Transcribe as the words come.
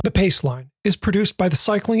The Paceline is produced by the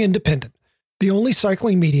Cycling Independent, the only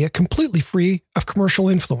cycling media completely free of commercial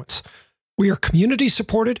influence. We are community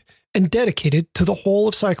supported and dedicated to the whole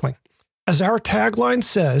of cycling. As our tagline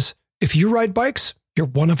says, if you ride bikes, you're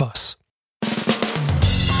one of us.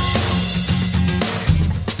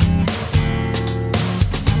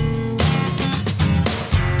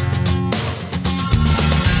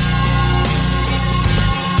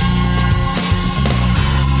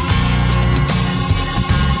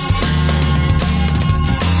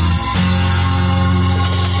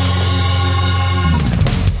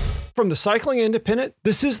 From the Cycling Independent,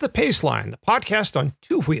 this is The Paceline, the podcast on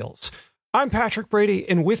two wheels. I'm Patrick Brady,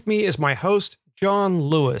 and with me is my host, John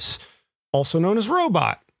Lewis, also known as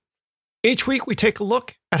Robot. Each week, we take a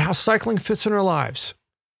look at how cycling fits in our lives.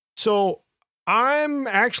 So I'm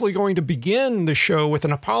actually going to begin the show with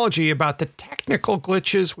an apology about the technical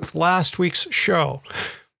glitches with last week's show.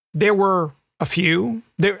 There were a few,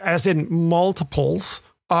 as in multiples,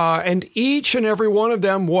 and each and every one of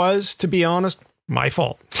them was, to be honest, my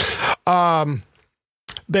fault.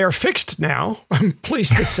 They are fixed now, I'm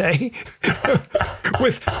pleased to say,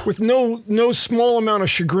 with no small amount of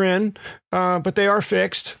chagrin, but they are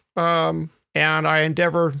fixed. And I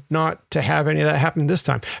endeavor not to have any of that happen this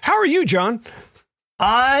time. How are you, John?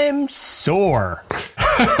 I'm sore.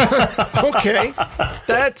 Okay.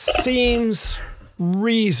 That seems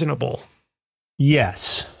reasonable.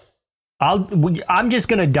 Yes. I'm just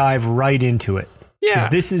going to dive right into it. Yeah.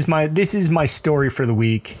 This is my story for the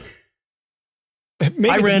week.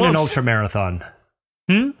 Maybe I ran an ultra marathon.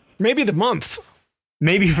 Maybe the month.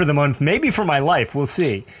 Maybe for the month. Maybe for my life. We'll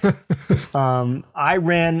see. I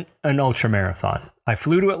ran an ultra marathon. I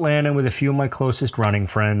flew to Atlanta with a few of my closest running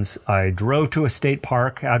friends. I drove to a state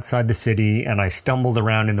park outside the city, and I stumbled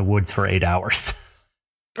around in the woods for 8 hours.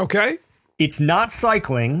 Okay. It's not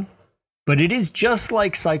cycling, but it is just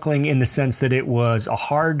like cycling in the sense that it was a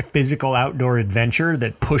hard physical outdoor adventure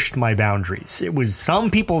that pushed my boundaries. It was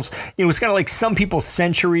kind of like some people's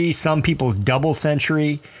century, some people's double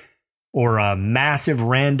century, or a massive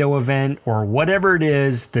rando event, or whatever it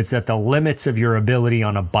is that's at the limits of your ability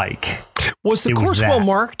on a bike. Was the course well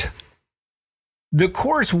marked? The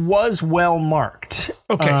course was well marked.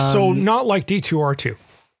 Okay, so not like D2R2.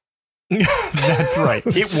 That's right.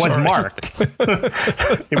 It was marked.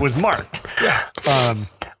 It was marked. Yeah.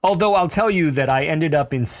 Although I'll tell you that I ended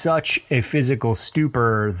up in such a physical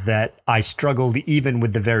stupor that I struggled even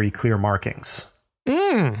with the very clear markings.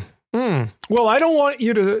 Well, I don't want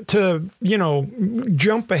you to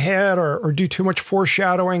jump ahead or do too much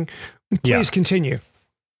foreshadowing. Please continue.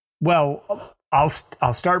 Well, I'll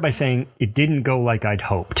start by saying it didn't go like I'd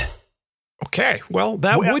hoped. Okay. Well,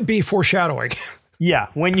 that would be foreshadowing. Yeah,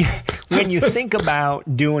 when you think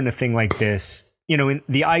about doing a thing like this,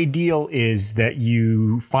 the ideal is that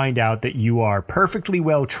you find out that you are perfectly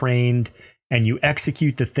well trained and you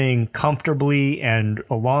execute the thing comfortably and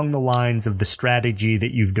along the lines of the strategy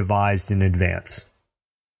that you've devised in advance.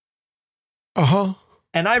 Uh-huh.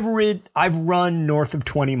 And I've run north of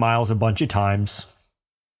 20 miles a bunch of times,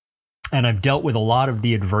 and I've dealt with a lot of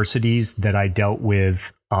the adversities that I dealt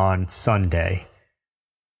with on Sunday.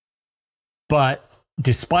 But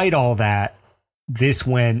despite all that, this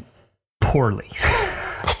went poorly.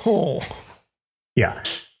 Oh. Yeah.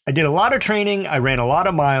 I did a lot of training. I ran a lot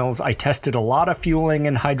of miles. I tested a lot of fueling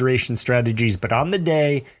and hydration strategies. But on the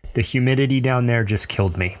day, the humidity down there just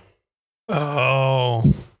killed me. Oh.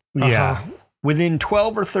 Uh-huh. Yeah. Within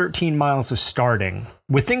 12 or 13 miles of starting,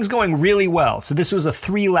 with things going really well. So this was a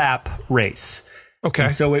 3-lap race. Okay.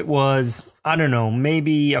 And so it was, I don't know,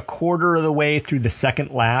 maybe a quarter of the way through the second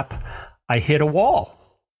lap, I hit a wall.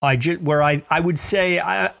 I would say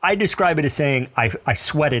I describe it as saying I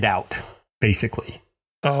sweated out, basically.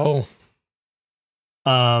 Oh.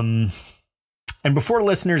 And before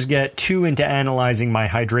listeners get too into analyzing my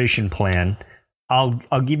hydration plan,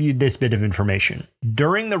 I'll give you this bit of information.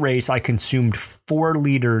 During the race, I consumed 4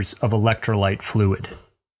 liters of electrolyte fluid.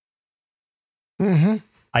 Mm-hmm.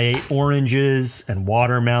 I ate oranges and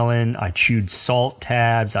watermelon. I chewed salt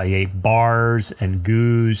tabs. I ate bars and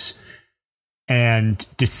goos. And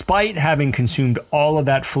despite having consumed all of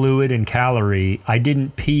that fluid and calorie, I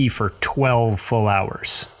didn't pee for 12 full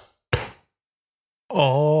hours.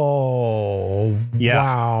 Oh, yeah.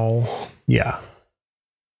 Wow. Yeah.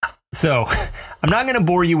 So I'm not going to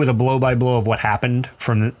bore you with a blow-by-blow of what happened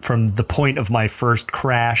from the point of my first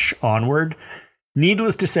crash onward.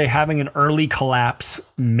 Needless to say, having an early collapse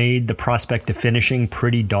made the prospect of finishing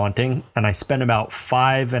pretty daunting, and I spent about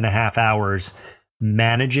 5.5 hours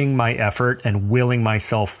managing my effort and willing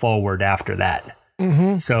myself forward after that.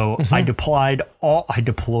 Mm-hmm. So I deployed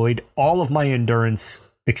all of my endurance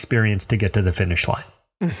experience to get to the finish line.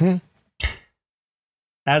 Mm-hmm.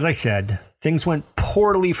 As I said, things went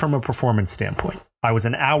poorly from a performance standpoint. I was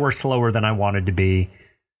an hour slower than I wanted to be.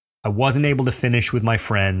 I wasn't able to finish with my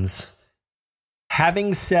friends.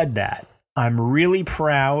 Having said that, I'm really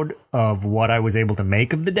proud of what I was able to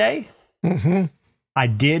make of the day. Mm-hmm. I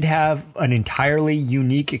did have an entirely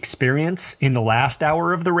unique experience in the last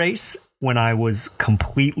hour of the race when I was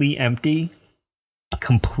completely empty,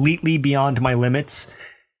 completely beyond my limits.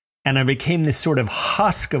 And I became this sort of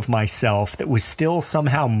husk of myself that was still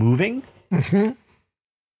somehow moving. Mm-hmm.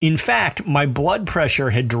 In fact, my blood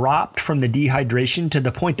pressure had dropped from the dehydration to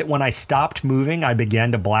the point that when I stopped moving, I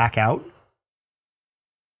began to black out.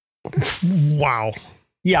 Wow.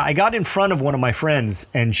 Yeah, I got in front of one of my friends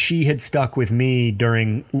and she had stuck with me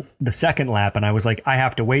during the second lap. And I was like, I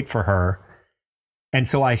have to wait for her. And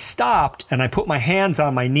so I stopped and I put my hands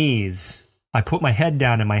on my knees. I put my head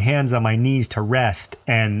down and my hands on my knees to rest,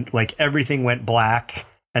 and like everything went black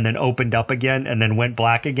and then opened up again and then went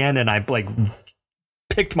black again. And I like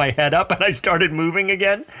picked my head up and I started moving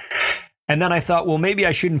again. And then I thought, well, maybe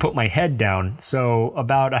I shouldn't put my head down. So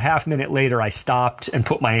about a half minute later, I stopped and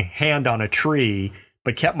put my hand on a tree,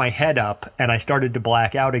 but kept my head up, and I started to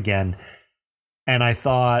black out again. And I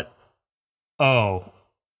thought, oh,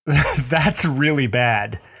 that's really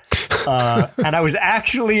bad. And I was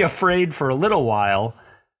actually afraid for a little while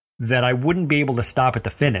that I wouldn't be able to stop at the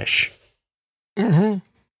finish. Mm-hmm.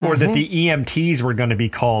 Or that the EMTs were going to be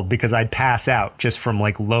called because I'd pass out just from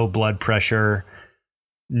like low blood pressure,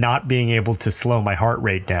 not being able to slow my heart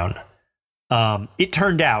rate down. It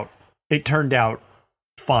turned out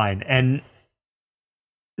fine. And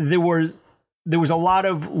there was a lot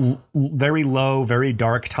of very low, very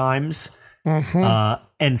dark times,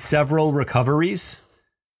 and several recoveries.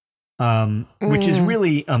 Which is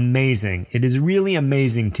really amazing. It is really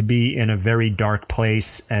amazing to be in a very dark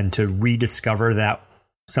place and to rediscover that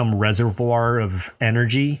some reservoir of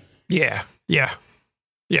energy. Yeah.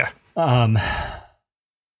 I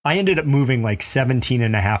ended up moving like 17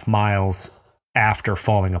 and a half miles after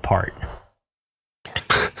falling apart.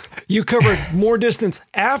 You covered more distance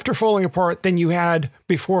after falling apart than you had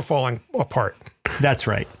before falling apart. That's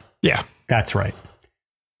right. Yeah. That's right.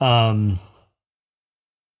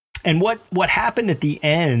 And what happened at the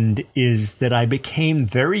end is that I became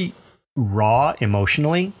very raw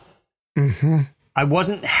emotionally. Mm-hmm. I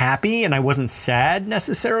wasn't happy and I wasn't sad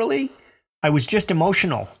necessarily. I was just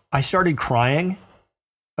emotional. I started crying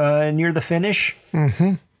near the finish.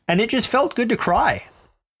 Mm-hmm. And it just felt good to cry.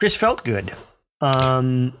 Just felt good.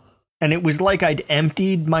 And it was like I'd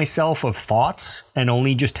emptied myself of thoughts and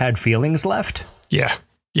only just had feelings left. Yeah.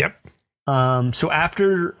 Yep. So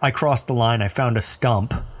after I crossed the line, I found a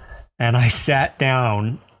stump. And I sat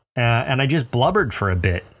down and I just blubbered for a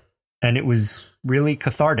bit. And it was really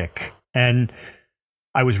cathartic. And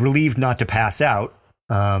I was relieved not to pass out.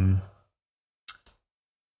 But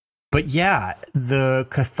yeah, the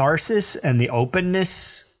catharsis and the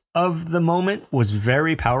openness of the moment was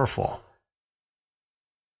very powerful.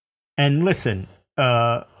 And listen,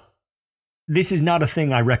 this is not a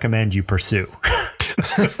thing I recommend you pursue.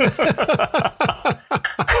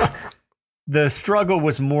 The struggle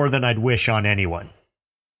was more than I'd wish on anyone.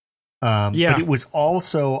 But it was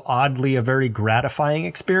also oddly a very gratifying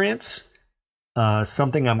experience.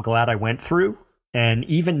 Something I'm glad I went through. And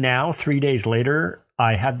even now, 3 days later,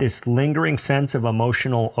 I have this lingering sense of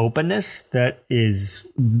emotional openness that is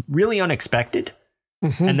really unexpected,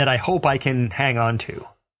 and that I hope I can hang on to.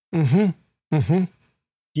 Mm-hmm. Mm-hmm. Do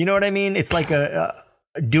you know what I mean? It's like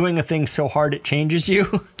doing a thing so hard it changes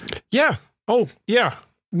you. Yeah. Oh, yeah.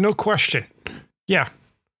 No question. Yeah.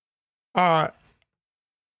 And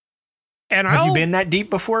have you been that deep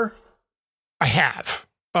before? I have.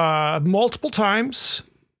 Multiple times.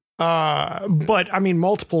 But I mean,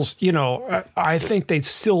 multiples, I think they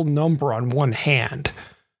still number on one hand.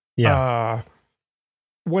 Yeah.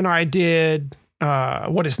 When I did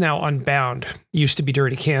what is now Unbound, used to be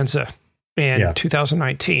Dirty Kansas in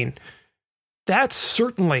 2019, that's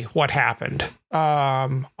certainly what happened.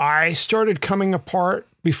 I started coming apart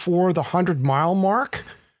before the 100-mile mark.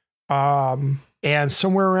 And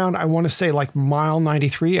somewhere around, I want to say like mile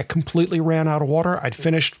 93, I completely ran out of water. I'd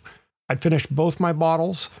finished both my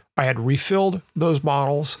bottles. I had refilled those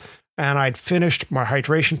bottles, and I'd finished my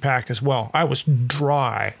hydration pack as well. I was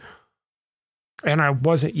dry, and I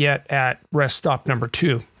wasn't yet at rest stop number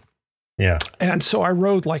 2. Yeah. And so I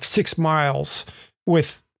rode like 6 miles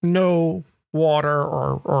with no water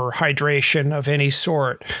or hydration of any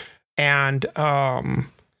sort. And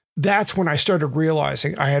that's when I started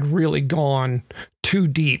realizing I had really gone too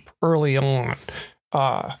deep early on.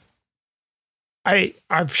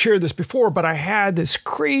 I've shared this before, but I had this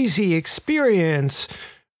crazy experience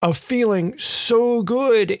of feeling so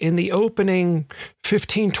good in the opening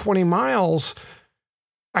 15, 20 miles.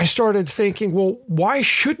 I started thinking, well, why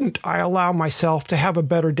shouldn't I allow myself to have a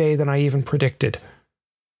better day than I even predicted?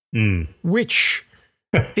 Which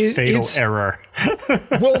is fatal error.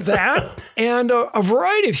 Well, that and a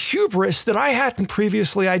variety of hubris that I hadn't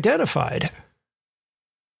previously identified.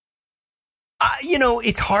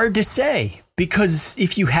 It's hard to say, because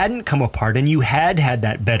if you hadn't come apart and you had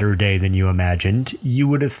that better day than you imagined, you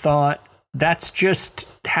would have thought that's just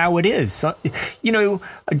how it is. So,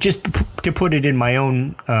 just to put it in my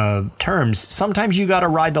own terms, sometimes you got to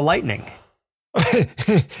ride the lightning.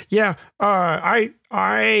 Yeah.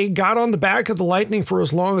 I got on the back of the lightning for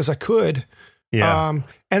as long as I could. Yeah.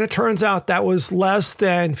 And it turns out that was less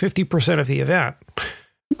than 50% of the event.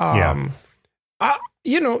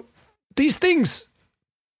 These things,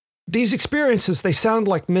 these experiences, they sound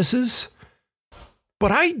like misses,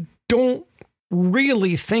 but I don't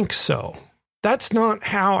really think so. That's not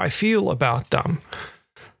how I feel about them.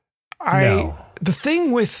 The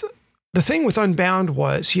thing with Unbound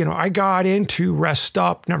was, I got into rest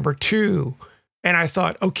stop number 2 and I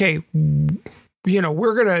thought, okay, we're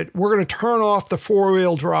going to turn off the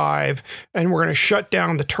 4-wheel drive and we're going to shut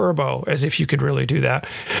down the turbo, as if you could really do that.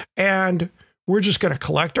 And we're just going to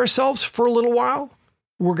collect ourselves for a little while.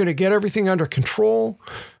 We're going to get everything under control,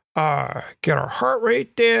 get our heart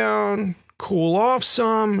rate down, cool off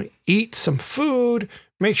some, eat some food,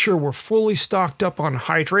 make sure we're fully stocked up on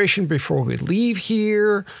hydration before we leave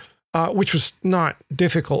here, which was not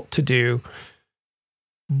difficult to do.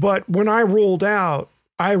 But when I rolled out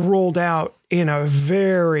in a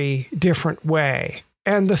very different way.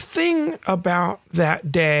 And the thing about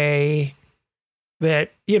that day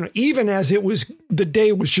that, even as the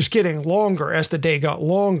day was just getting longer as the day got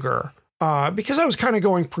longer, because I was kind of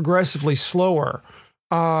going progressively slower.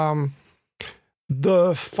 The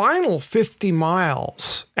final 50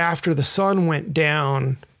 miles after the sun went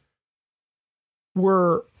down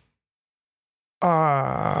were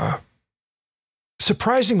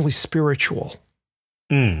surprisingly spiritual.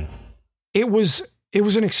 It was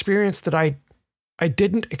an experience that I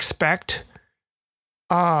didn't expect.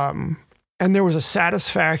 And there was a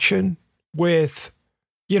satisfaction with,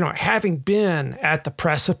 having been at the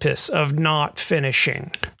precipice of not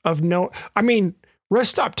finishing, rest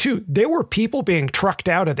stop 2, there were people being trucked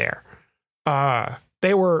out of there.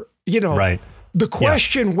 They were, right. The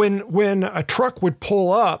question when a truck would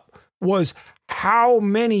pull up was, how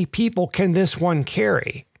many people can this one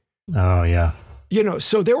carry? Oh, yeah.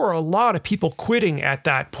 So there were a lot of people quitting at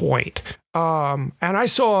that point. And I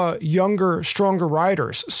saw younger, stronger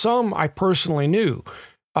riders, some I personally knew,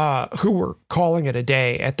 who were calling it a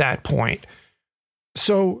day at that point.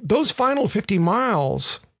 So those final 50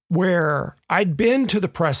 miles where I'd been to the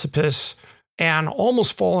precipice and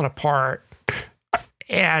almost fallen apart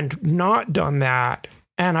and not done that,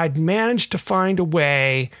 and I'd managed to find a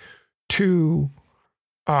way to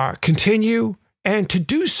continue and to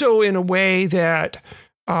do so in a way that,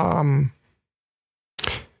 I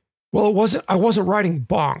wasn't riding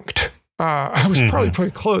bonked. I was probably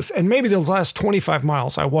pretty close. And maybe the last 25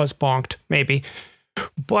 miles I was bonked, maybe.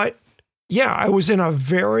 But yeah, I was in a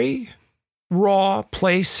very raw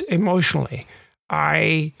place emotionally.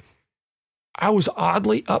 I was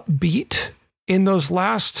oddly upbeat in those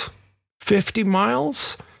last 50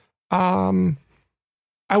 miles. I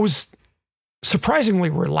was surprisingly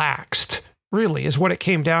relaxed, really, is what it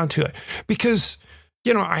came down to it. Because,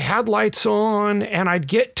 I had lights on and I'd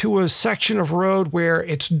get to a section of road where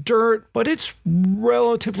it's dirt, but it's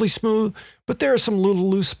relatively smooth, but there are some little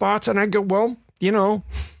loose spots. And I'd go, well,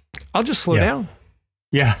 I'll just slow down.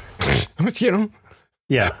 Yeah.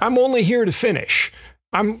 Yeah. I'm only here to finish.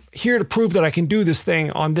 I'm here to prove that I can do this thing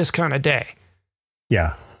on this kind of day.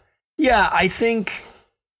 Yeah. Yeah. I think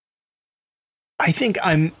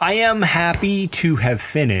I am happy to have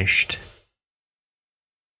finished.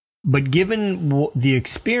 But given the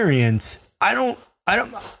experience, I don't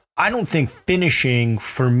think finishing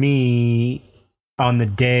for me on the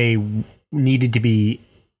day needed to be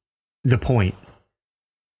the point.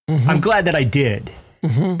 I'm glad that I did.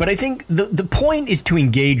 But I think the point is to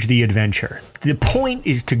engage the adventure. The point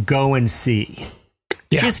is to go and see.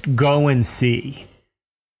 Yeah. Just go and see.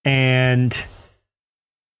 And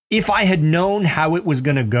if I had known how it was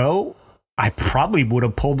going to go, I probably would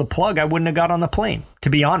have pulled the plug. I wouldn't have got on the plane, to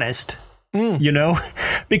be honest,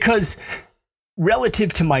 because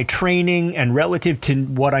relative to my training and relative to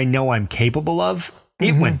what I know I'm capable of,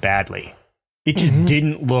 it went badly. It just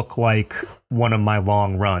didn't look like one of my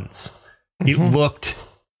long runs. It looked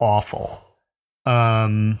awful.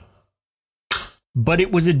 But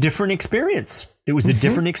it was a different experience. It was a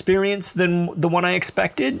different experience than the one I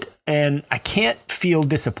expected. And I can't feel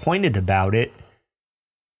disappointed about it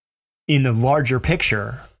in the larger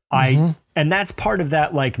picture. And that's part of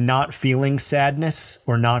that, like, not feeling sadness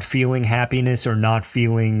or not feeling happiness or not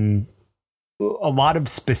feeling a lot of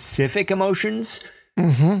specific emotions.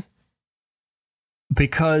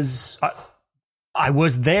 Because I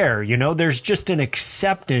was there, you know, there's just an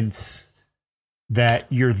acceptance that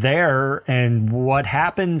you're there, and what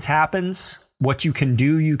happens, happens. What you can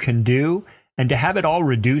do, you can do. And to have it all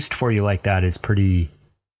reduced for you like that is pretty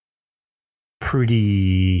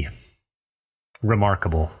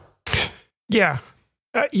remarkable. Yeah.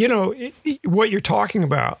 You know, what you're talking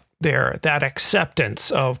about there, that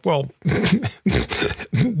acceptance of, well,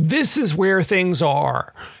 this is where things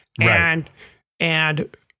are. Right. And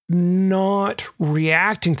not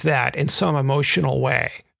reacting to that in some emotional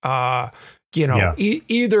way. You know,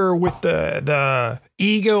 either with the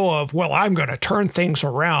ego of, well, I'm going to turn things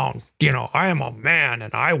around. You know, I am a man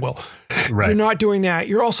and I will. Right. You're not doing that.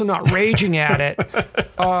 You're also not raging at it.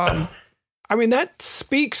 I mean, that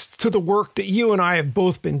speaks to the work that you and I have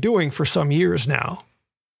both been doing for some years now.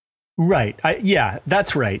 Right. Yeah,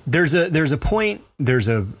 that's right. There's a point, there's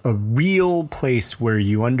a real place where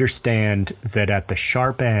you understand that at the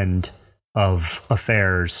sharp end of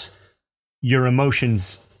affairs, your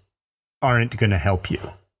emotions aren't going to help you.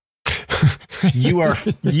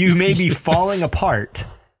 You may be falling apart,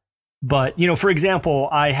 but, you know, for example,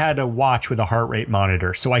 I had a watch with a heart rate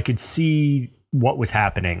monitor so I could see what was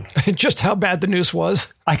happening. Just how bad the news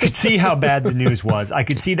was. I could see how bad the news was. I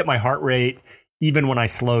could see that my heart rate, even when I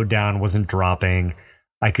slowed down, wasn't dropping.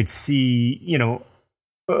 I could see, you know,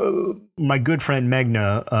 my good friend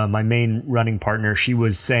Megna, my main running partner, she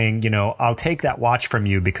was saying, you know, I'll take that watch from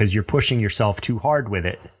you because you're pushing yourself too hard with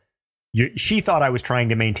it. She thought I was trying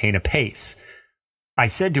to maintain a pace. I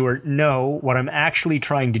said to her, no, what I'm actually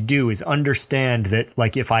trying to do is understand that,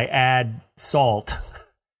 like, if I add salt,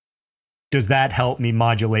 does that help me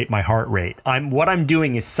modulate my heart rate? What I'm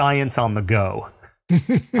doing is science on the go.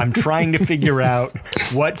 I'm trying to figure out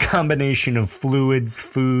what combination of fluids,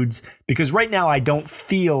 foods, because right now I don't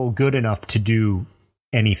feel good enough to do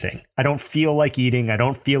anything. I don't feel like eating. I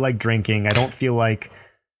don't feel like drinking. I don't feel like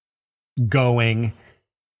going.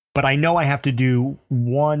 But I know I have to do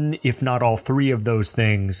one, if not all three of those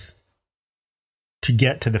things to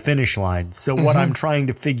get to the finish line. So what I'm trying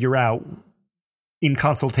to figure out in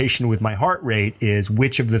consultation with my heart rate is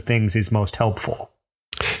which of the things is most helpful.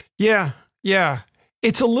 Yeah. Yeah.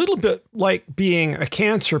 It's a little bit like being a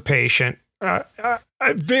cancer patient. A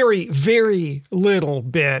very, very little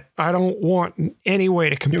bit. I don't want any way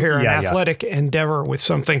to compare an athletic endeavor with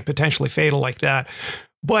something potentially fatal like that.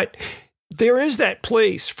 But there is that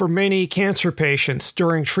place for many cancer patients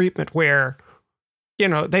during treatment where, you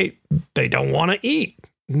know, they don't want to eat.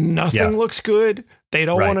 Nothing looks good. They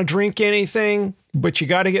don't want to drink anything, but you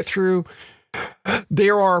got to get through.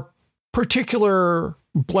 There are particular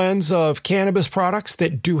blends of cannabis products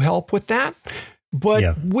that do help with that,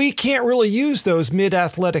 but we can't really use those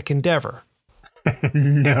mid-athletic endeavor.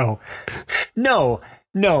 No.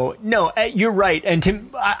 You're right.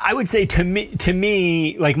 And I would say to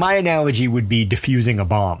me, like, my analogy would be diffusing a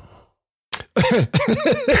bomb.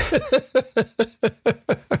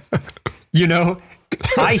 You know,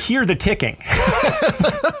 I hear the ticking.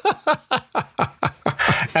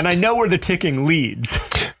 And I know where the ticking leads.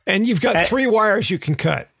 And you've got 3 wires you can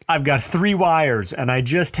cut. I've got 3 wires, and I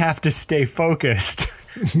just have to stay focused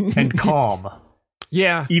and calm.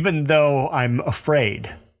 Yeah. Even though I'm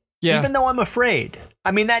afraid. Yeah. Even though I'm afraid.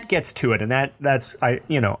 I mean, that gets to it, and that's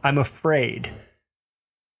I'm afraid.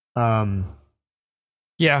 Yeah.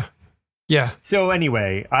 Yeah. So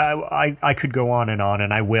anyway, I could go on,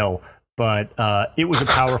 and I will, but it was a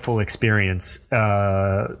powerful experience.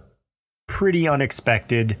 Pretty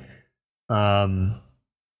unexpected.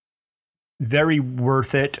 Very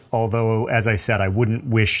worth it, although, as I said, I wouldn't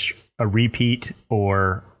wish a repeat,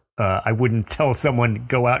 or I wouldn't tell someone,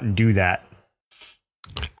 go out and do that.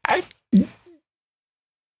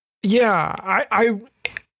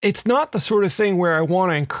 It's not the sort of thing where I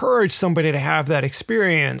want to encourage somebody to have that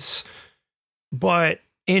experience, but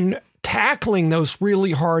in tackling those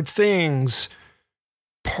really hard things,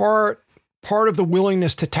 part of the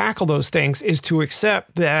willingness to tackle those things is to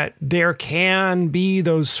accept that there can be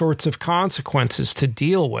those sorts of consequences to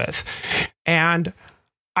deal with. And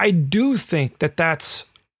I do think that that's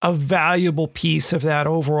a valuable piece of that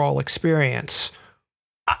overall experience.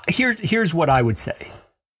 Here's what I would say.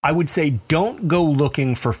 I would say, don't go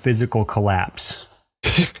looking for physical collapse.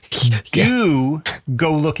 Do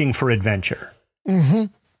go looking for adventure. Mm-hmm.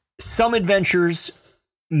 Some adventures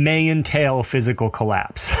may entail physical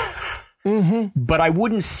collapse, Mm-hmm. but I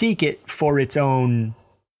wouldn't seek it for its own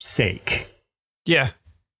sake. Yeah.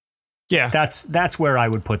 Yeah. That's where I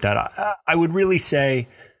would put that. I would really say,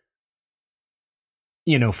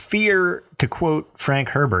 fear, to quote Frank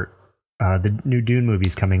Herbert, the new Dune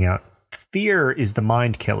movie's coming out, fear is the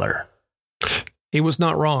mind killer. He was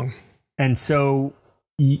not wrong. And so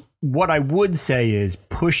what I would say is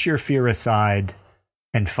push your fear aside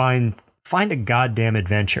and find a goddamn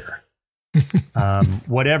adventure.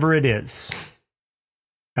 Whatever it is.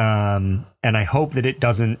 And I hope that it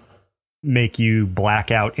doesn't make you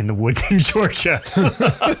black out in the woods in Georgia.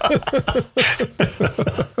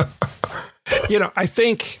 I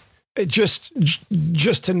think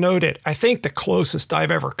just to note it, I think the closest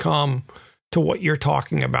I've ever come to what you're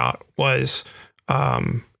talking about was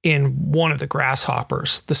in one of the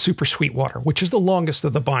grasshoppers, the super Sweetwater, which is the longest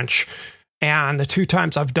of the bunch. And the 2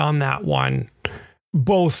 times I've done that one,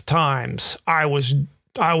 both times I was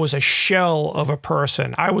a shell of a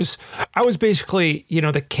person. I was basically,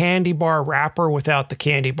 the candy bar wrapper without the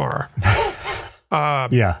candy bar.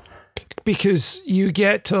 Yeah. Because you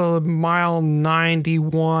get to mile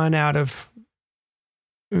 91 out of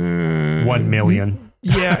 1 million.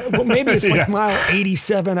 Yeah, well, maybe it's like mile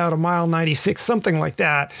 87 out of mile 96, something like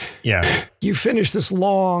that. Yeah. You finish this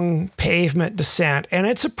long pavement descent, and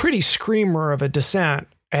it's a pretty screamer of a descent.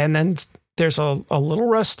 And then there's a little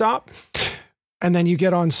rest stop, and then you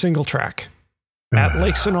get on single track at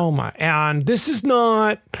Lake Sonoma. And this is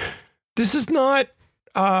not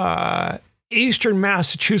eastern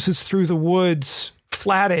Massachusetts through the woods,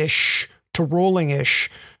 flattish to rolling-ish,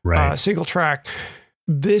 right. Single track.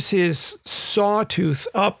 This is sawtooth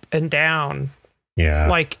up and down. Yeah.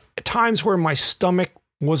 Like times where my stomach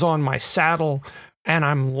was on my saddle and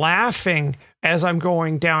I'm laughing as I'm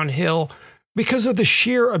going downhill because of the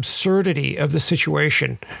sheer absurdity of the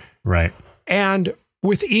situation. Right. And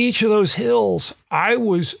with each of those hills, I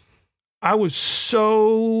was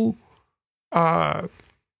so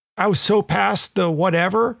past the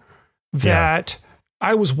whatever that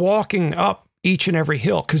I was walking up each and every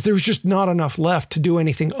hill because there was just not enough left to do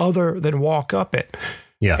anything other than walk up it.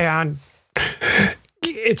 Yeah. And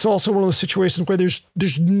it's also one of those situations where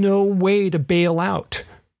there's no way to bail out.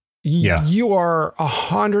 You are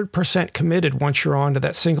 100% committed once you're onto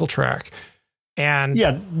that single track. And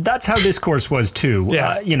yeah, that's how this course was too.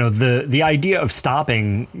 Yeah. The idea of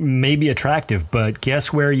stopping may be attractive, but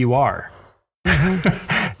guess where you are?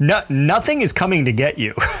 Nothing is coming to get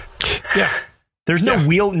you. Yeah. There's no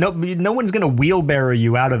no one's going to wheelbarrow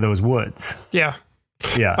you out of those woods. Yeah.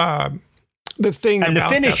 Yeah. The thing and about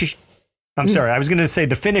the finish, I'm sorry, I was going to say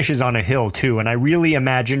the finish is on a hill too. And I really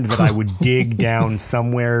imagined that I would dig down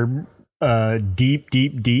somewhere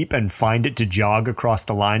deep and find it to jog across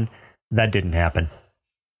the line. That didn't happen.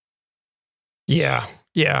 Yeah.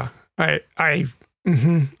 Yeah. I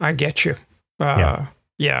get you.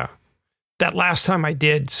 Yeah. That last time I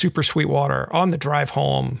did Super Sweetwater on the drive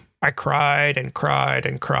home, I cried and cried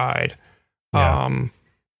and cried. Yeah.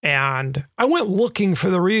 And I went looking for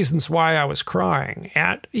the reasons why I was crying.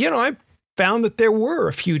 And, I found that there were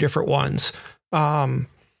a few different ones.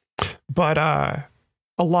 But a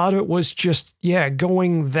lot of it was just,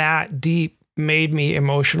 going that deep made me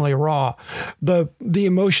emotionally raw. The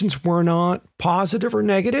emotions were not positive or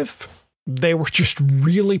negative. They were just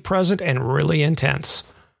really present and really intense.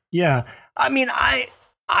 Yeah. I mean, I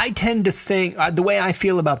tend to think the way I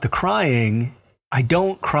feel about the crying, I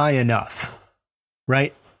don't cry enough,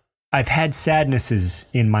 right? I've had sadnesses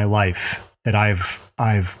in my life that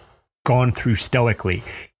I've gone through stoically,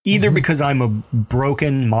 either because I'm a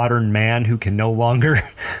broken modern man who can no longer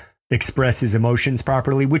express his emotions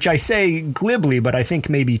properly, which I say glibly, but I think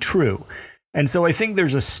may be true. And so I think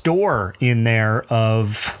there's a store in there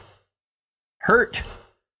of hurt.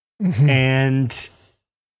 And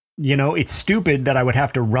it's stupid that I would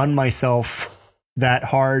have to run myself that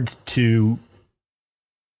hard to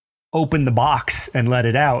open the box and let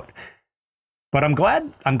it out. But I'm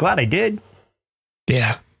glad I did.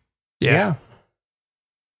 Yeah.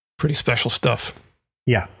 Pretty special stuff.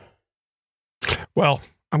 Yeah. Well,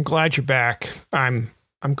 I'm glad you're back. I'm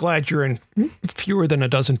glad you're in fewer than a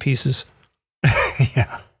dozen pieces.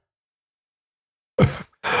 Yeah.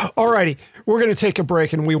 All righty. We're going to take a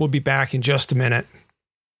break and we will be back in just a minute.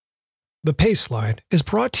 The Paceline is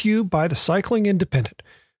brought to you by the Cycling Independent.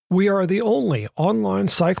 We are the only online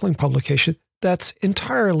cycling publication that's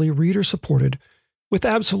entirely reader-supported, with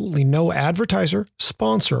absolutely no advertiser,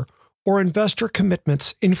 sponsor, or investor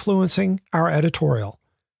commitments influencing our editorial.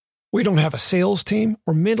 We don't have a sales team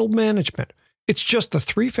or middle management. It's just the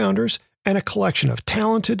 3 founders and a collection of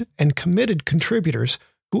talented and committed contributors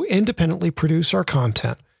who independently produce our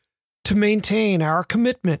content. To maintain our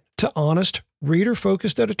commitment to honest,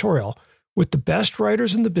 reader-focused editorial with the best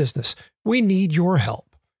writers in the business, we need your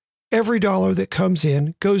help. Every dollar that comes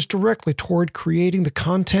in goes directly toward creating the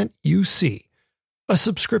content you see. A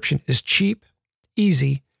subscription is cheap,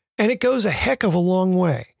 easy, and it goes a heck of a long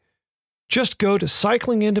way. Just go to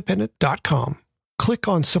cyclingindependent.com, click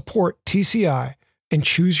on Support TCI, and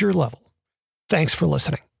choose your level. Thanks for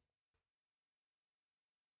listening.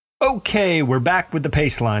 Okay, we're back with the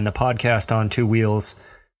Paceline, the podcast on two wheels.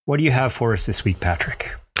 What do you have for us this week,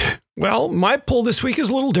 Patrick? Well, my pull this week is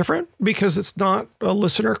a little different because it's not a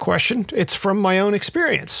listener question. It's from my own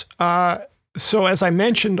experience. So as I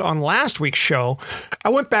mentioned on last week's show, I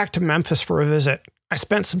went back to Memphis for a visit. I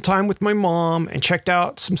spent some time with my mom and checked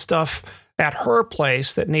out some stuff at her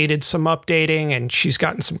place that needed some updating, and she's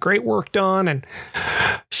gotten some great work done, and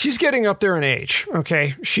she's getting up there in age.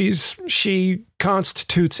 Okay. She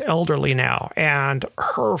constitutes elderly now, and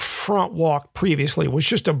her front walk previously was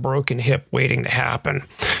just a broken hip waiting to happen.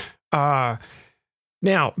 Now,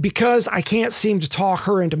 because I can't seem to talk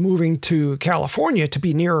her into moving to California to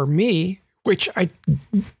be nearer me, which I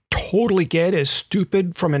totally get is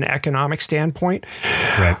stupid from an economic standpoint.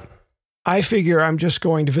 Right. I figure I'm just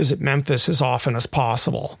going to visit Memphis as often as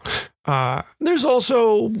possible. There's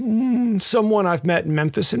also someone I've met in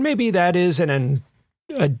Memphis, and maybe that is an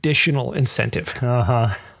additional incentive.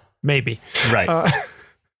 Maybe. Right.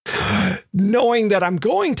 Knowing that I'm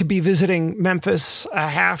going to be visiting Memphis a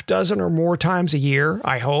half dozen or more times a year,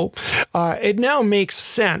 I hope, it now makes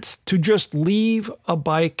sense to just leave a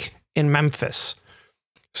bike in Memphis.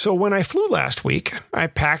 So when I flew last week, I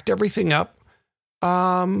packed everything up.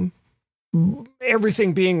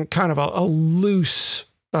 Everything being kind of a loose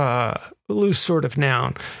sort of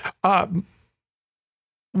noun.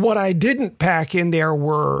 What I didn't pack in there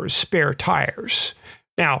were spare tires.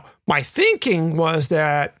 Now, my thinking was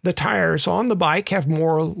that the tires on the bike have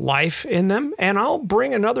more life in them, and I'll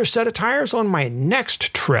bring another set of tires on my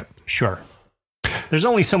next trip. Sure. There's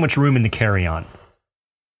only so much room in the carry-on.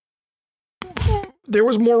 There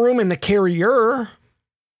was more room in the carrier.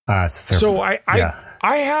 That's a fair point.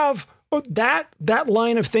 I have that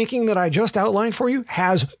line of thinking that I just outlined for you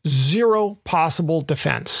has zero possible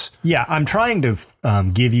defense. Yeah, I'm trying to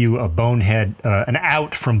give you an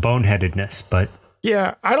out from boneheadedness, but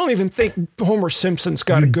yeah, I don't even think Homer Simpson's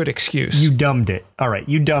got a good excuse. You dumbed it. All right,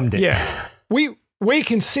 you dumbed it. Yeah, we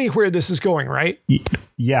can see where this is going, right?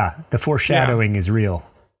 Yeah, the foreshadowing is real.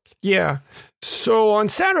 Yeah. So on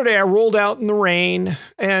Saturday, I rolled out in the rain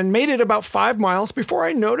and made it about 5 miles before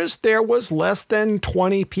I noticed there was less than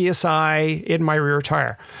 20 PSI in my rear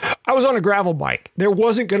tire. I was on a gravel bike. There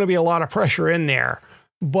wasn't going to be a lot of pressure in there,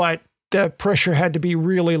 but the pressure had to be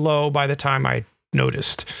really low by the time I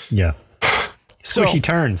noticed. Yeah. Squishy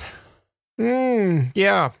turns.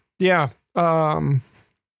 Yeah.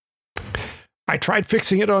 I tried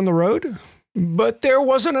fixing it on the road, but there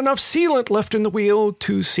wasn't enough sealant left in the wheel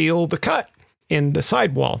to seal the cut in the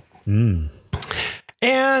sidewall.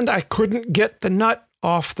 And I couldn't get the nut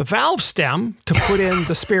off the valve stem to put in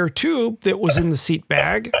the spare tube that was in the seat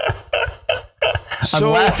bag. I'm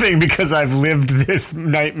laughing because I've lived this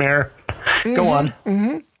nightmare. Go on.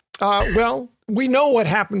 Well, we know what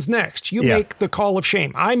happens next. You make the call of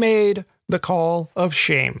shame. I made the call of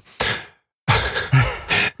shame.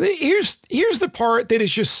 Here's the part that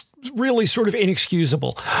is just really sort of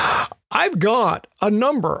inexcusable. I've got a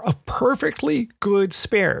number of perfectly good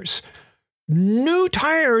spares. New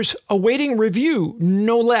tires awaiting review,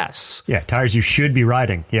 no less. Yeah, tires you should be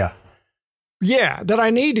riding. Yeah. Yeah, that I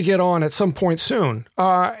need to get on at some point soon.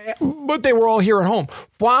 But they were all here at home.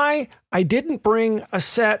 Why I didn't bring a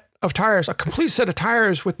set of tires, a complete set of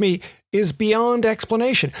tires with me, is beyond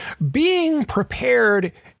explanation. Being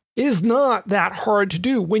prepared is not that hard to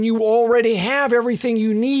do when you already have everything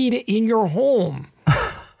you need in your home.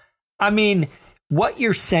 I mean, what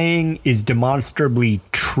you're saying is demonstrably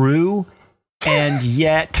true, and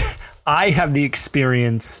yet I have the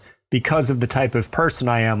experience, because of the type of person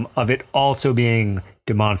I am, of it also being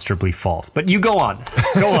demonstrably false. But you go on.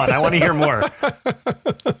 Go on. I want to hear more.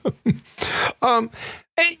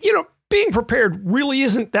 Being prepared really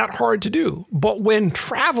isn't that hard to do. But when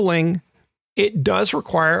traveling, it does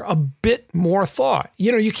require a bit more thought.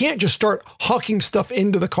 You can't just start hucking stuff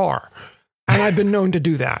into the car. And I've been known to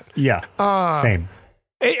do that. Yeah. Same.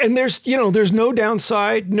 And there's no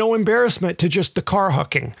downside, no embarrassment to just the car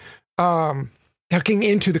hucking. Hucking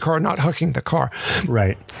into the car, not hucking the car.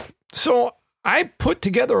 Right. So I put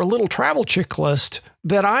together a little travel checklist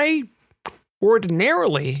that I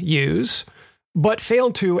ordinarily use but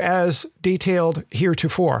failed to as detailed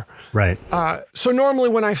heretofore. Right. So normally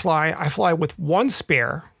when I fly with one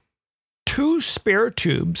spare, two spare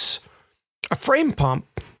tubes, a frame pump,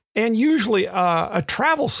 and usually a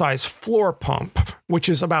travel size floor pump, which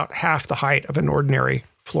is about half the height of an ordinary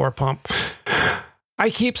floor pump. I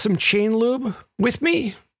keep some chain lube with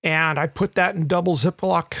me, and I put that in double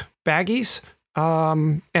Ziploc baggies.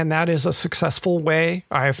 And that is a successful way.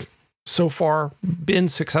 I've so far been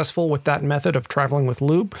successful with that method of traveling with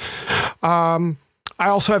lube. I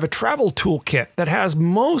also have a travel toolkit that has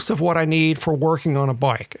most of what I need for working on a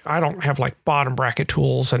bike. I don't have like bottom bracket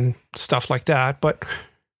tools and stuff like that, but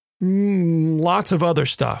lots of other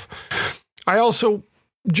stuff. I also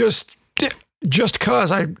just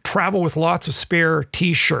because I travel with lots of spare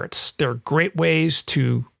t-shirts, they're great ways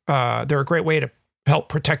to, they're a great way to help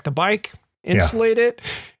protect the bike, insulate it.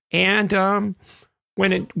 And,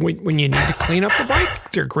 when you need to clean up the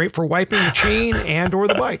bike, they're great for wiping the chain and or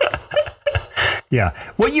the bike. Yeah.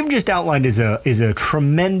 What you've just outlined is a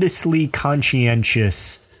tremendously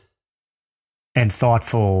conscientious and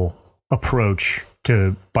thoughtful approach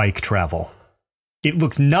to bike travel. It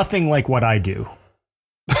looks nothing like what I do.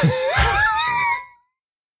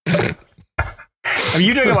 I mean,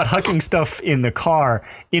 you're talking about hucking stuff in the car.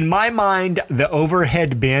 In my mind, the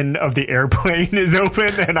overhead bin of the airplane is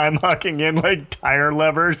open and I'm hucking in like tire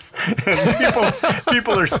levers. And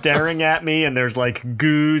people are staring at me and there's like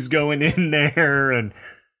goos going in there. And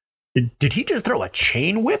did he just throw a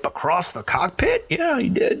chain whip across the cockpit? Yeah, he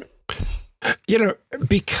did. You know,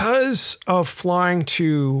 because of flying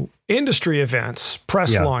to industry events,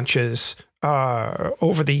 press launches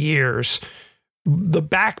over the years, the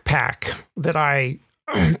backpack that I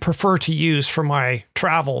prefer to use for my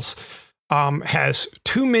travels has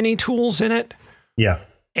two mini tools in it. Yeah.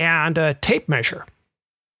 And a tape measure.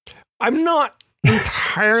 I'm not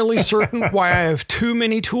entirely certain why I have two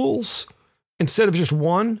mini tools instead of just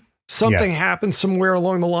one. Something happened somewhere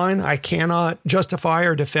along the line. I cannot justify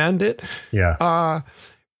or defend it. Yeah.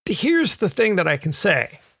 Here's the thing that I can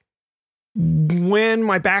say. When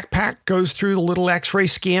my backpack goes through the little X-ray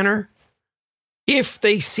scanner, if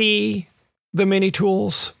they see the mini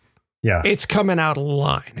tools, it's coming out of the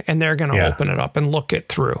line and they're going to open it up and look it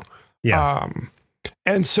through. Yeah.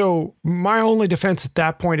 And so my only defense at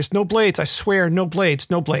that point is no blades. I swear, no blades,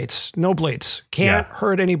 no blades, no blades. Can't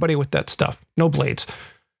hurt anybody with that stuff. No blades.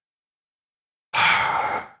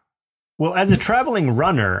 Well, as a traveling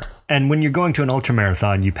runner, and when you're going to an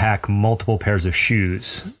ultramarathon, you pack multiple pairs of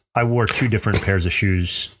shoes. I wore 2 different pairs of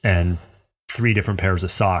shoes and 3 different pairs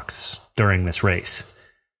of socks during this race.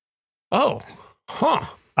 Oh, huh.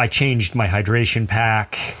 I changed my hydration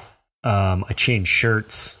pack. I changed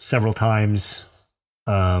shirts several times.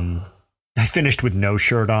 I finished with no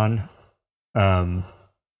shirt on.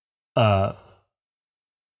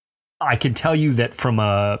 I can tell you that from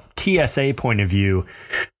a TSA point of view,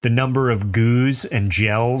 the number of goos and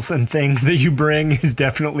gels and things that you bring is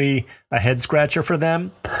definitely a head scratcher for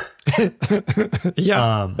them.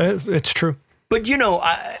 It's true. But, you know,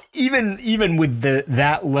 even with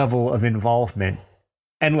that level of involvement,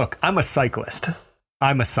 and look, I'm a cyclist,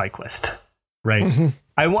 right? Mm-hmm.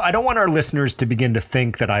 I don't want our listeners to begin to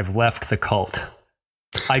think that I've left the cult.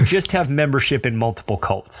 I just have membership in multiple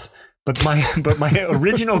cults. But my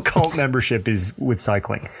original cult membership is with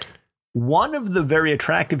cycling. One of the very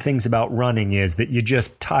attractive things about running is that you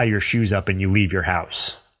just tie your shoes up and you leave your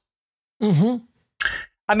house. Mm-hmm.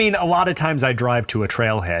 I mean, a lot of times I drive to a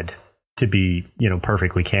trailhead, to be,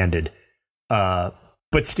 perfectly candid. But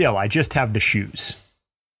still, I just have the shoes.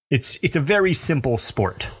 It's a very simple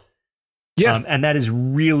sport. Yeah. And that is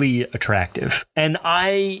really attractive. And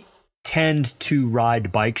I tend to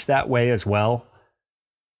ride bikes that way as well.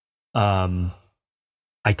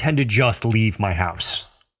 I tend to just leave my house.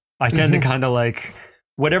 I tend to kind of like,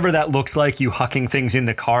 whatever that looks like, you hucking things in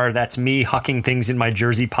the car, that's me hucking things in my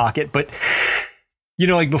jersey pocket. But,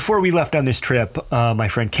 like before we left on this trip, my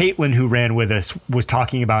friend Caitlin, who ran with us, was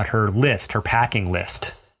talking about her packing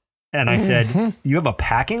list. And I said, you have a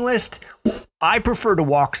packing list? I prefer to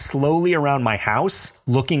walk slowly around my house,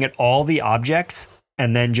 looking at all the objects,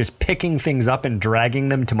 and then just picking things up and dragging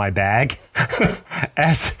them to my bag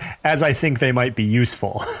as I think they might be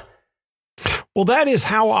useful. Well, that is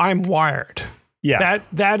how I'm wired. Yeah.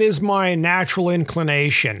 That is my natural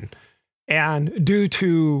inclination. And due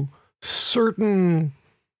to certain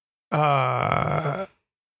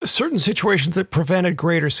situations that prevented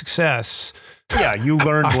greater success. Yeah, you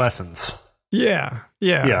learned lessons. Yeah.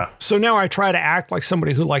 So now I try to act like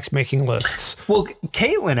somebody who likes making lists. Well,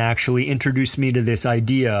 Caitlin actually introduced me to this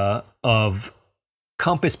idea of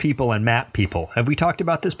compass people and map people. Have we talked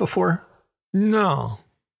about this before? No.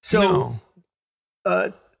 So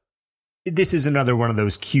No. This is another one of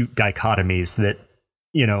those cute dichotomies that,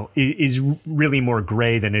 is really more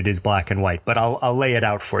gray than it is black and white. But I'll lay it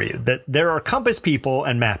out for you. That there are compass people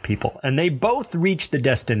and map people, and they both reach the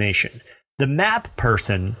destination. The map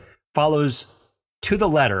person follows to the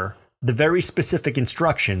letter the very specific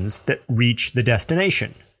instructions that reach the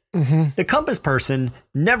destination. Mm-hmm. The compass person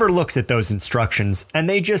never looks at those instructions, and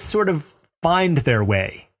they just sort of find their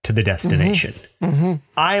way to the destination. Mm-hmm. Mm-hmm.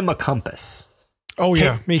 I am a compass. Oh,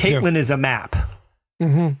 yeah, me too. Caitlin is a map.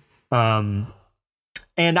 Mm-hmm.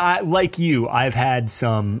 And like you, I've made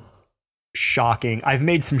some shocking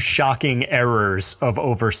errors of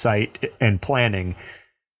oversight and planning.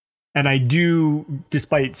 And I do,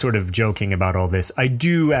 despite sort of joking about all this, I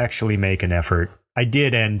do actually make an effort. I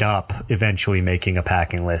did end up eventually making a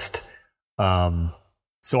packing list.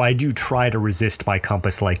 So I do try to resist my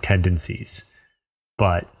compass-like tendencies.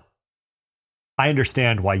 But I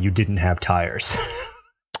understand why you didn't have tires.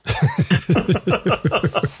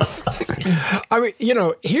 I mean,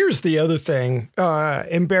 here's the other thing,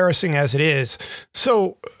 embarrassing as it is.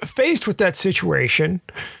 So faced with that situation,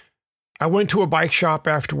 I went to a bike shop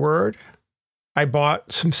afterward. I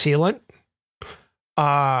bought some sealant.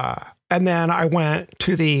 And then I went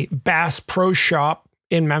to the Bass Pro Shop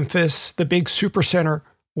in Memphis, the big super center,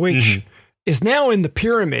 which is now in the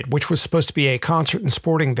Pyramid, which was supposed to be a concert and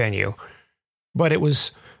sporting venue. But it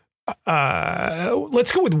was,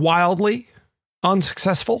 let's go with wildly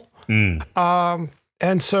unsuccessful. And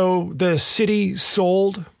so the city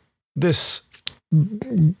sold this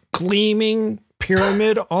gleaming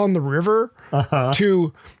pyramid on the river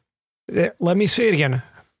to, let me say it again,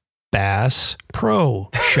 Bass Pro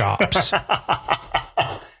Shops.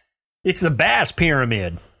 It's the Bass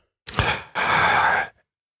Pyramid. I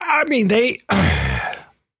mean, there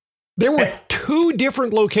were two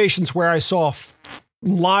different locations where I saw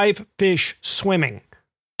live fish swimming.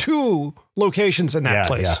 Two locations in that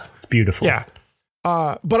place. Yeah, it's beautiful. Yeah.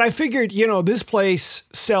 But I figured, this place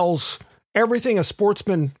sells everything a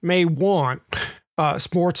sportsman may want.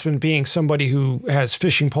 Sportsman being somebody who has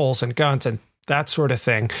fishing poles and guns and that sort of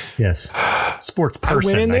thing. Yes. Sports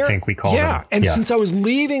person, I think we call them. Yeah. And since I was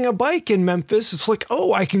leaving a bike in Memphis, it's like,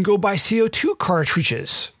 I can go buy CO2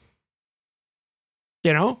 cartridges.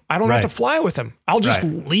 I don't have to fly with them. I'll just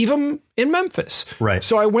leave them in Memphis. Right.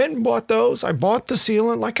 So I went and bought those. I bought the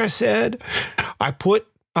sealant, like I said. I put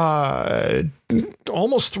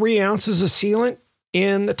almost 3 ounces of sealant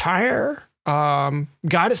in the tire.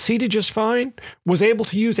 Got it seated just fine. Was able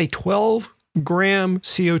to use a 12-gram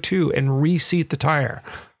CO2 and reseat the tire.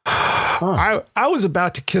 I was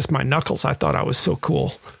about to kiss my knuckles. I thought I was so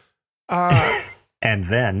cool. And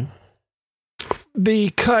then the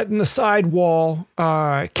cut in the sidewall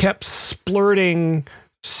kept splurting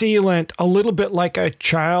sealant a little bit like a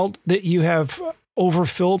child that you have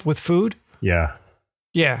overfilled with food. Yeah.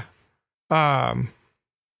 Yeah. Yeah.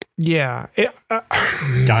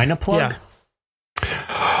 Dynaplug? Yeah.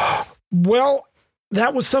 Well,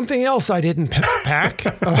 that was something else I didn't pack.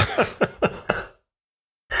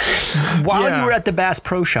 While you were at the Bass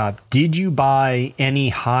Pro Shop, did you buy any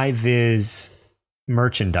high-vis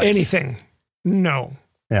merchandise? Anything. No.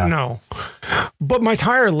 Yeah. No. But my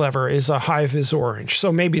tire lever is a high-vis orange,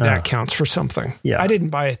 so maybe that counts for something. Yeah. I didn't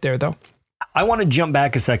buy it there, though. I want to jump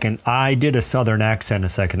back a second. I did a Southern accent a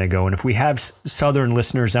second ago, and if we have Southern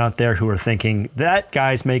listeners out there who are thinking, that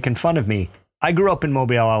guy's making fun of me, I grew up in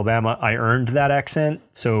Mobile, Alabama. I earned that accent,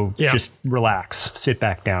 so just relax. Sit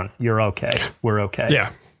back down. You're okay. We're okay.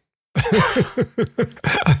 Yeah.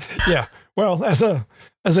 Yeah. Well, as a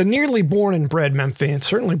nearly born and bred Memphian,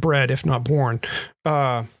 certainly bred if not born,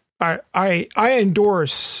 I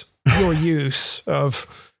endorse your use of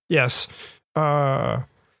yes.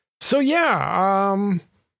 So yeah,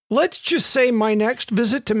 let's just say my next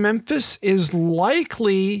visit to Memphis is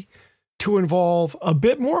likely to involve a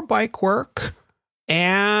bit more bike work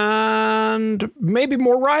and maybe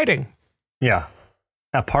more riding. Yeah.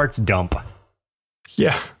 A parts dump.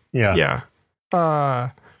 Yeah. Yeah.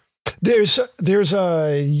 Yeah. There's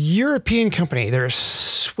a European company. There's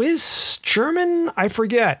Swiss, German, I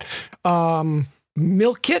forget.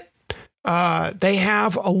 Milkit. They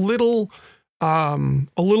have a little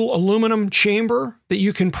aluminum chamber that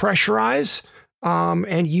you can pressurize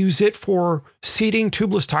and use it for seating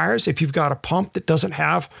tubeless tires if you've got a pump that doesn't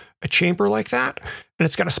have a chamber like that, and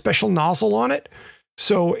it's got a special nozzle on it.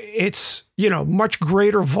 So it's, much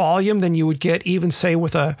greater volume than you would get even say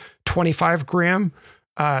with a 25-gram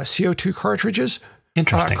CO2 cartridge.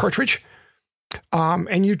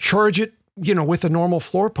 And you charge it, with a normal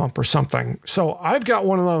floor pump or something. So I've got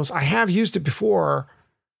one of those. I have used it before.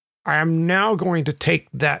 I am now going to take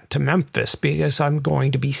that to Memphis because I'm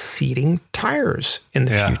going to be seating tires in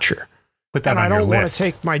the future. Put that and on I don't your want list. to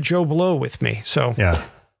take my Joe Blow with me. So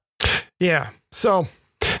Yeah. So,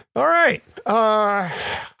 all right.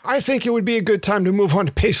 I think it would be a good time to move on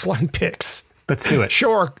to baseline picks. Let's do it.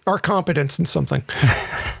 Show our competence in something.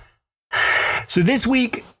 So this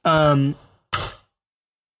week,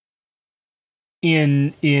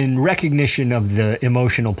 in recognition of the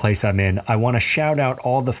emotional place I'm in, I want to shout out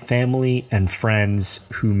all the family and friends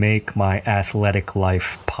who make my athletic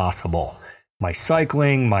life possible. My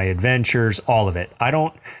cycling, my adventures, all of it. I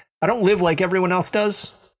don't live like everyone else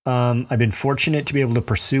does. I've been fortunate to be able to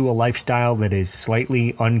pursue a lifestyle that is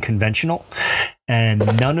slightly unconventional, and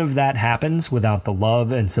none of that happens without the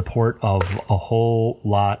love and support of a whole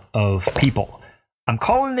lot of people. I'm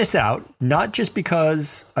calling this out, not just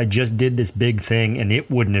because I just did this big thing and it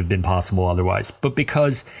wouldn't have been possible otherwise, but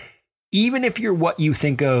because even if you're what you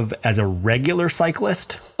think of as a regular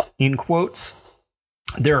cyclist, in quotes,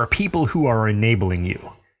 there are people who are enabling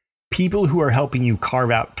you, people who are helping you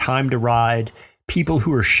carve out time to ride, people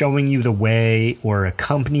who are showing you the way or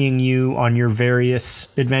accompanying you on your various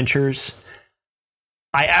adventures.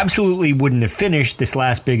 I absolutely wouldn't have finished this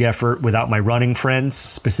last big effort without my running friends,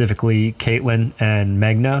 specifically Caitlin and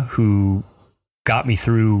Megna, who got me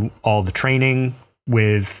through all the training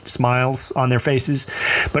with smiles on their faces,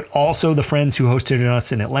 but also the friends who hosted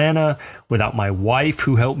us in Atlanta, without my wife,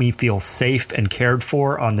 who helped me feel safe and cared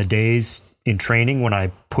for on the days in training when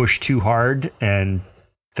I pushed too hard and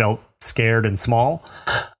felt scared and small,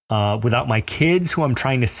 without my kids, who I'm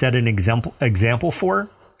trying to set an example for,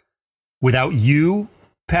 without you,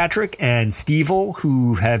 Patrick, and Stevel,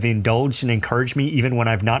 who have indulged and encouraged me even when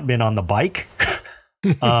I've not been on the bike.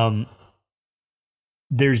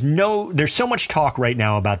 There's so much talk right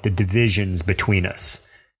now about the divisions between us.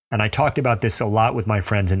 And I talked about this a lot with my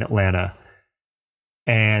friends in Atlanta.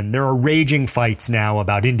 And there are raging fights now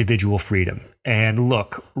about individual freedom. And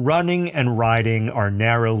look, running and riding are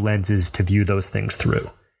narrow lenses to view those things through.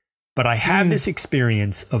 But I have this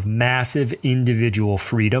experience of massive individual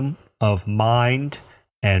freedom of mind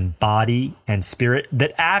and body and spirit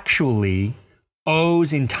that actually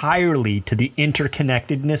owes entirely to the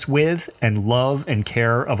interconnectedness with and love and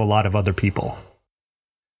care of a lot of other people.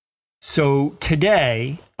 So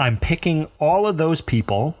today, I'm picking all of those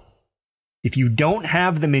people. If you don't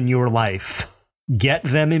have them in your life, get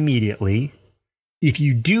them immediately. If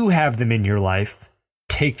you do have them in your life,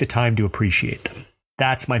 take the time to appreciate them.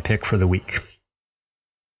 That's my pick for the week.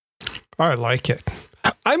 I like it.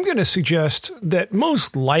 I'm going to suggest that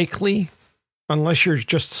most likely, unless you're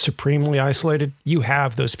just supremely isolated, you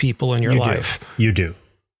have those people in your life. You do.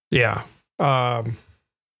 Yeah.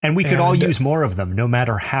 And we could all use more of them, no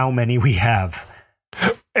matter how many we have.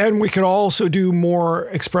 And we could also do more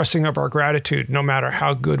expressing of our gratitude, no matter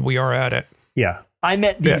how good we are at it. Yeah. I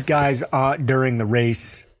met these guys during the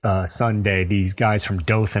race Sunday, these guys from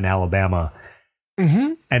Dothan, Alabama.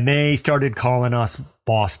 Mm-hmm. And they started calling us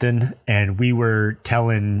Boston, and we were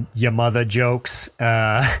telling your mother jokes.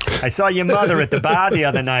 I saw your mother at the bar the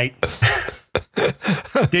other night.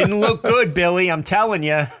 Didn't look good, Billy, I'm telling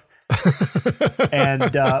you.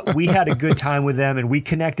 And we had a good time with them, and we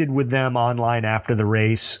connected with them online after the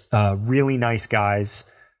race. Really nice guys.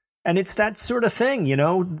 And it's that sort of thing, you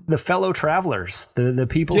know, the fellow travelers, the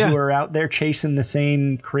people who are out there chasing the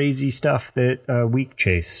same crazy stuff that we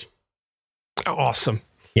chase. Awesome.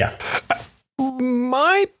 Yeah.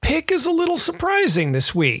 My pick is a little surprising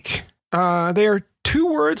this week. They are two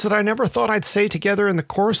words that I never thought I'd say together in the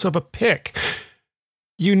course of a pick.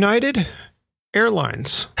 United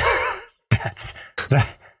Airlines. That's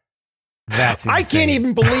insane. I can't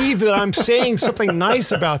even believe that I'm saying something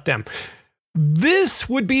nice about them. This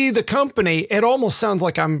would be the company. It almost sounds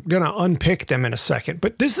like I'm going to unpick them in a second,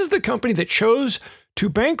 but this is the company that chose to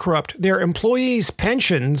bankrupt their employees'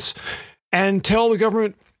 pensions and tell the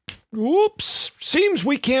government, whoops, seems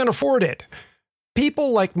we can't afford it.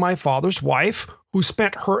 People like my father's wife, who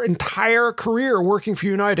spent her entire career working for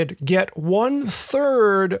United, get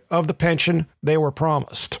 1/3 of the pension they were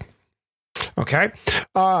promised. Okay.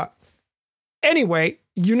 Anyway,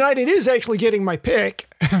 United is actually getting my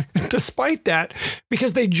pick, despite that,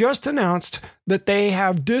 because they just announced that they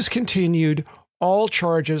have discontinued all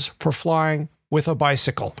charges for flying with a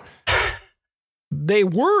bicycle. They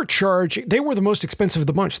were the most expensive of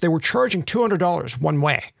the bunch. They were charging $200 one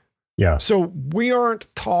way. Yeah. So we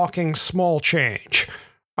aren't talking small change.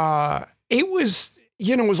 It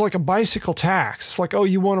was like a bicycle tax. It's like, oh,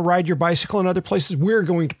 you want to ride your bicycle in other places? We're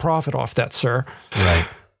going to profit off that, sir. Right.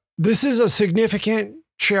 This is a significant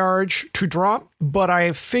charge to drop, but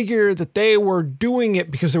I figure that they were doing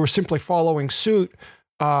it because they were simply following suit,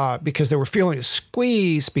 because they were feeling a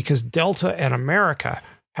squeeze because Delta and America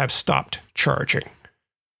have stopped charging.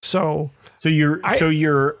 So are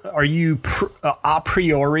you a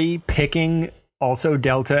priori picking also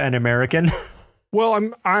Delta and American?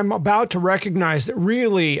 Well, I'm about to recognize that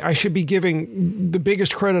really I should be giving the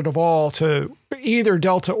biggest credit of all to either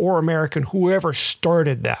Delta or American, whoever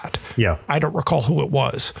started that. Yeah. I don't recall who it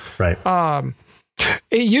was. Right.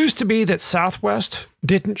 It used to be that Southwest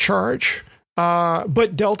didn't charge,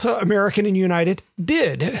 but Delta, American, and United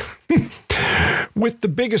did. With the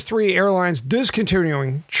biggest three airlines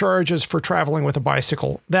discontinuing charges for traveling with a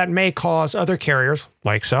bicycle, that may cause other carriers,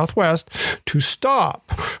 like Southwest, to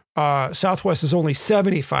stop. Southwest is only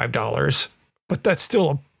 $75, but that's still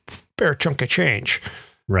a fair chunk of change.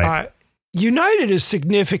 Right. United is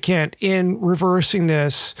significant in reversing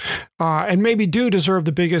this, and maybe do deserve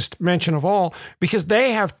the biggest mention of all, because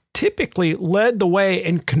they have typically led the way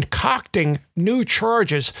in concocting new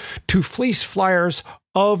charges to fleece flyers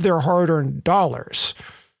of their hard-earned dollars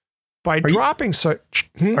by dropping such.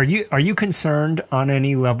 Are you concerned on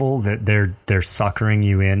any level that they're suckering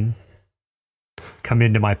you in? Come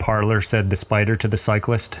into my parlor, said the spider to the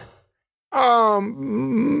cyclist. I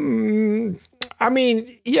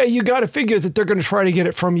mean, yeah, you got to figure that they're going to try to get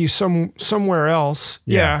it from you somewhere else.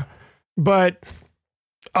 Yeah. But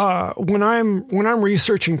when I'm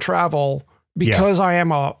researching travel, because I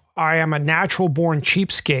am a natural born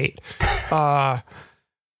cheapskate,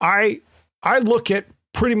 I look at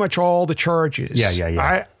pretty much all the charges.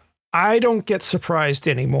 Yeah. I don't get surprised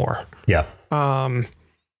anymore. Yeah.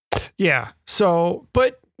 Yeah. So,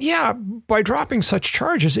 but yeah, by dropping such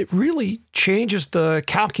charges, it really changes the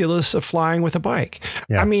calculus of flying with a bike.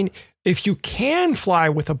 Yeah. I mean, if you can fly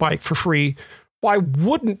with a bike for free, why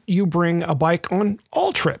wouldn't you bring a bike on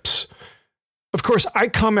all trips? Of course, I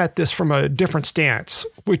come at this from a different stance,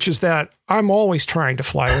 which is that I'm always trying to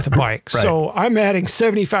fly with a bike. Right. So I'm adding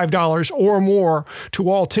 $75 or more to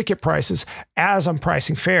all ticket prices as I'm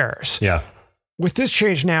pricing fares. Yeah. With this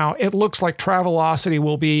change now, it looks like Travelocity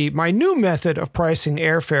will be my new method of pricing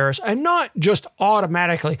airfares and not just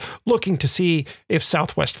automatically looking to see if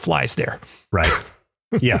Southwest flies there. Right.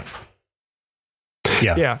 Yeah.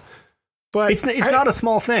 Yeah. Yeah. But it's not a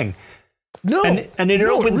small thing. No. And it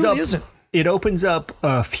opens up. Isn't. It opens up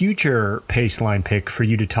a future Paceline pick for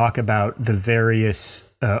you to talk about the various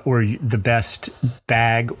or the best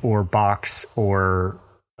bag or box or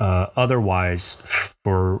otherwise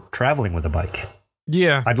for traveling with a bike.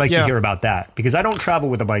 Yeah. I'd like to hear about that because I don't travel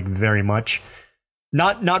with a bike very much.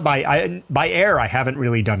 Not by air. I haven't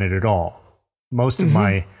really done it at all. Most of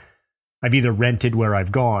I've either rented where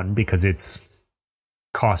I've gone because it's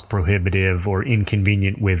cost prohibitive or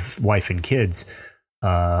inconvenient with wife and kids.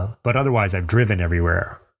 But otherwise I've driven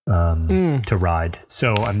everywhere, to ride.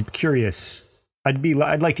 So I'm curious. I'd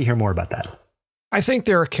like to hear more about that. I think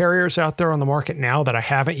there are carriers out there on the market now that I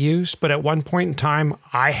haven't used, but at one point in time,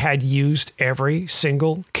 I had used every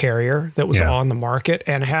single carrier that was on the market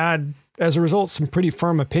and had, as a result, some pretty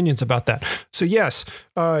firm opinions about that. So yes,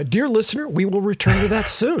 dear listener, we will return to that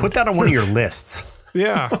soon. Put that on one of your lists.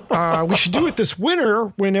 Yeah. We should do it this winter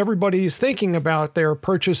when everybody's thinking about their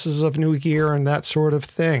purchases of new gear and that sort of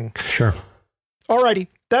thing. Sure. Alrighty.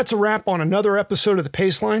 That's a wrap on another episode of the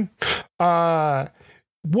Paceline.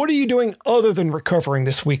 What are you doing other than recovering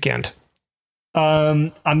this weekend?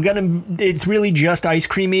 It's really just ice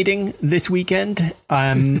cream eating this weekend.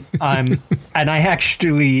 And I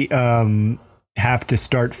actually, have to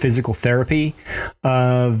start physical therapy,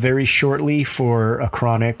 very shortly for a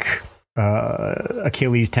chronic,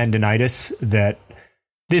 Achilles tendonitis that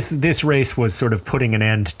this race was sort of putting an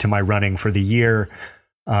end to my running for the year.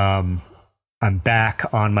 I'm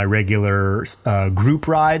back on my regular, group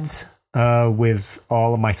rides, with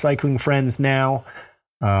all of my cycling friends now.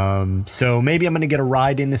 So maybe I'm going to get a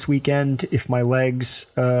ride in this weekend if my legs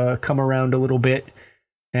come around a little bit.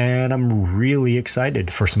 And I'm really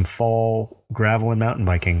excited for some fall gravel and mountain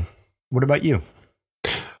biking. What about you?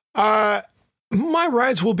 My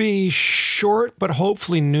rides will be short, but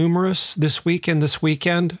hopefully numerous this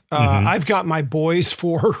weekend. I've got my boys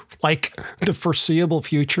for like the foreseeable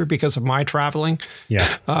future because of my traveling.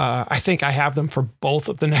 Yeah. I think I have them for both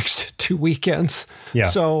of the next 2 weekends. Yeah.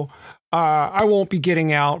 So I won't be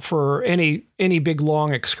getting out for any big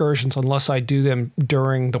long excursions unless I do them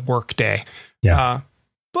during the work day. Yeah.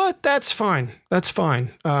 But that's fine. That's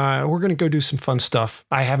fine. We're going to go do some fun stuff.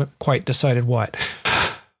 I haven't quite decided what.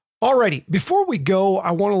 Alrighty, before we go,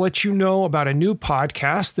 I want to let you know about a new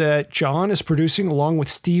podcast that John is producing along with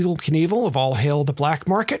Steve Knievel of All Hail the Black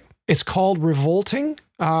Market. It's called Revolting.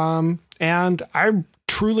 And I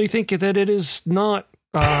truly think that it is not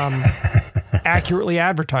accurately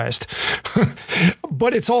advertised.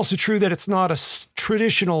 But it's also true that it's not a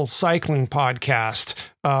traditional cycling podcast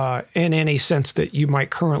in any sense that you might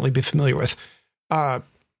currently be familiar with.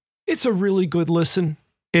 It's a really good listen.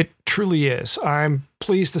 It truly is. I'm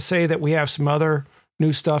pleased to say that we have some other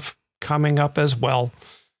new stuff coming up as well.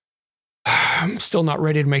 I'm still not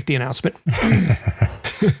ready to make the announcement.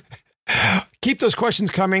 Keep those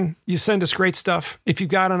questions coming. You send us great stuff. If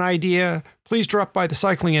you've got an idea, please drop by the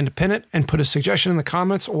Cycling Independent and put a suggestion in the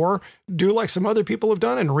comments, or do like some other people have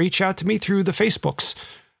done and reach out to me through the Facebooks.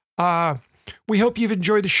 We hope you've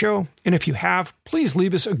enjoyed the show. And if you have, please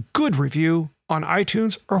leave us a good review on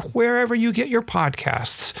iTunes or wherever you get your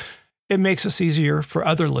podcasts. It makes us easier for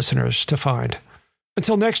other listeners to find.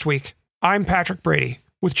 Until next week, I'm Patrick Brady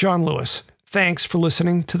with John Lewis. Thanks for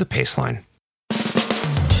listening to The Paceline.